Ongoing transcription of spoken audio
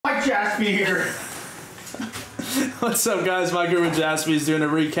Jaspy here. What's up, guys? My guru Jaspy is doing a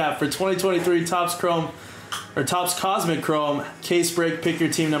recap for 2023 Topps Chrome, or Topps Cosmic Chrome case break. Pick your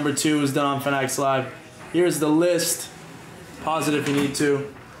team number 2 was done on Fanatics Live. Here's the list. Pause it if you need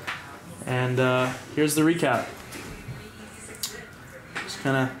to. And here's the recap. Just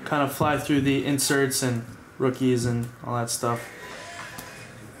kind of fly through the inserts and rookies and all that stuff.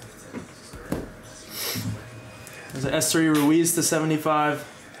 There's an S3 Ruiz to 75.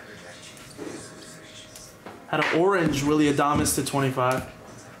 Had an orange Willie Adames to 25.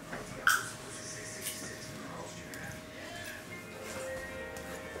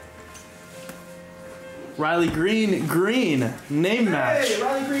 Riley Green name match. Hey,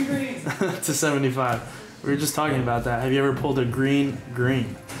 Riley Green. To 75. We were just talking about that. Have you ever pulled a green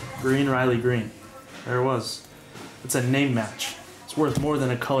Riley Green? There it was. It's a name match. It's worth more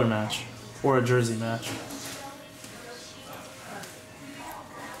than a color match or a jersey match.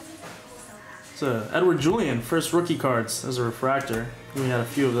 It's a Edward Julian first rookie cards. There's a refractor. We had a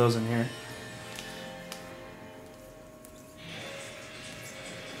few of those in here.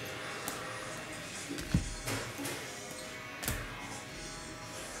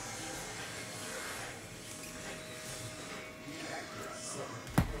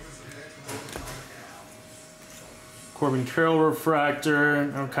 Corbin Carroll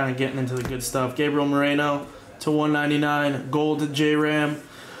refractor. I'm kind of getting into the good stuff. Gabriel Moreno to 199. Gold to J-Ram.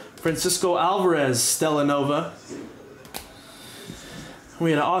 Francisco Alvarez Stella Nova. We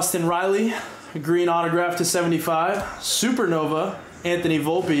had an Austin Riley, a green autograph to 75. Supernova Anthony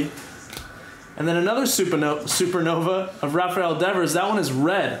Volpe. And then another supernova of Rafael Devers. That one is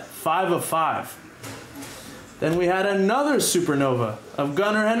red, 5 of 5. Then we had another supernova of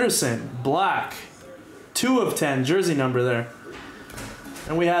Gunnar Henderson, black. 2 of 10, jersey number there.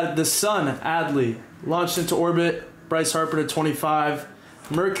 And we had the Sun, Adley, launched into orbit, Bryce Harper to 25,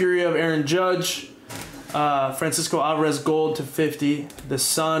 Mercury of Aaron Judge, Francisco Alvarez gold to 50, the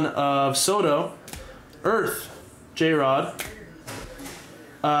Sun of Soto, Earth, J-Rod,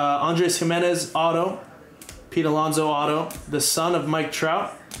 Andres Jimenez auto, Pete Alonso auto, the Sun of Mike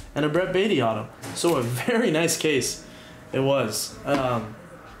Trout, and a Brett Beatty auto. So a very nice case it was.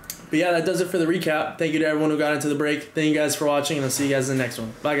 But yeah, that does it for the recap. Thank you to everyone who got into the break. Thank you guys for watching, and I'll see you guys in the next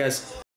one. Bye, guys.